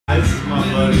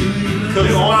buddy.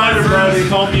 Because all my friends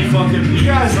call me fucking mean.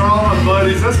 You guys are all my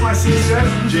buddies. That's my sister.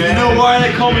 You know why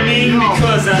they call me mean?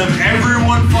 Because out of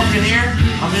everyone fucking here,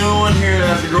 I'm the only one here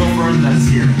that has a girlfriend that's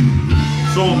here.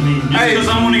 So mean. Just because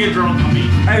I want to get drunk, I'm mean.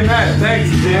 Hey, Matt, thanks,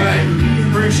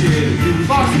 dude. Appreciate it.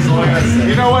 Fuck is all I gotta say.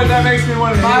 You know what? That makes me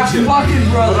want to My hit you. fucking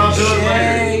brother, But I'll do it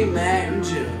Jay, Matt, and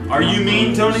Jim. Are you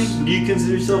mean, Tony? Do you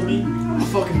consider yourself mean? I'm a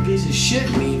fucking piece of shit,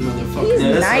 mean motherfucker.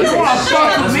 He's nice. You wanna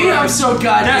fuck with me? I'm so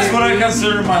goddamn. That's what I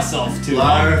consider myself too.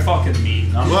 I'm fucking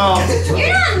mean. I'm Well, You're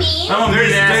not mean. I'm a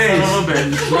there's mean ass days. son of a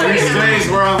bitch. there's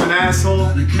days where I'm an asshole.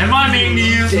 Am I mean to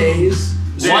you? Days.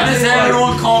 Why does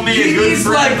everyone call me a good He's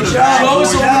friend? like for the Joe's bad only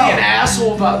boy? an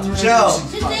asshole about 360. Just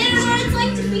say what it's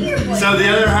like to be your boyfriend. So the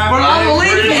other half. But on a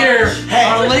leap year, Hey,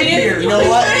 on a leap year, you know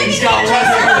what? he's got one.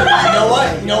 You know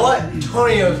what? You know what?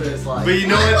 Tony knows what it's like. But you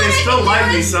know what? They still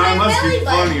like me, so I must be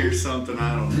funny or something.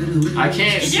 I don't know. I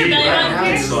can't Is see your belly right button now.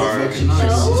 here? Sorry.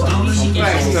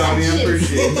 Thanks, Tony. I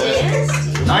appreciate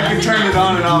that. I can turn it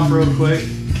on and off real quick.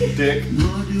 Dick.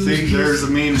 See, there's a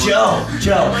mean one.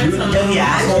 Joe, you know the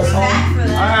asshole song?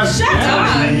 I have. Shut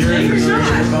up.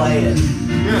 Play it.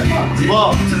 Yeah. Well,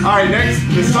 alright, next.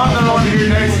 The song that I want to hear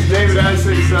next is David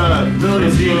Isaac's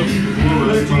Village Deep.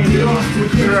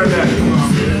 Be right back.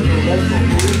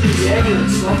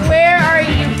 Where are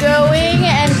you going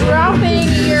and dropping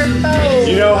your phone?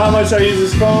 You know how much I use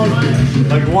this phone?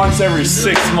 Like once every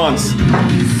 6 months.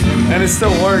 And it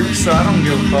still works, so I don't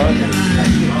give a fuck.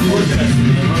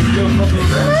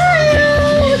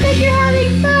 Oh, look like you're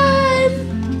having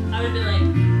fun. I would be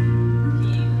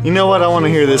like, You know what? I want to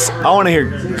hear this. I want to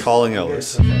hear Calling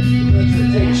Elvis.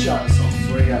 Take a shot, so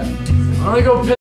before you got it. I'm gonna go piss.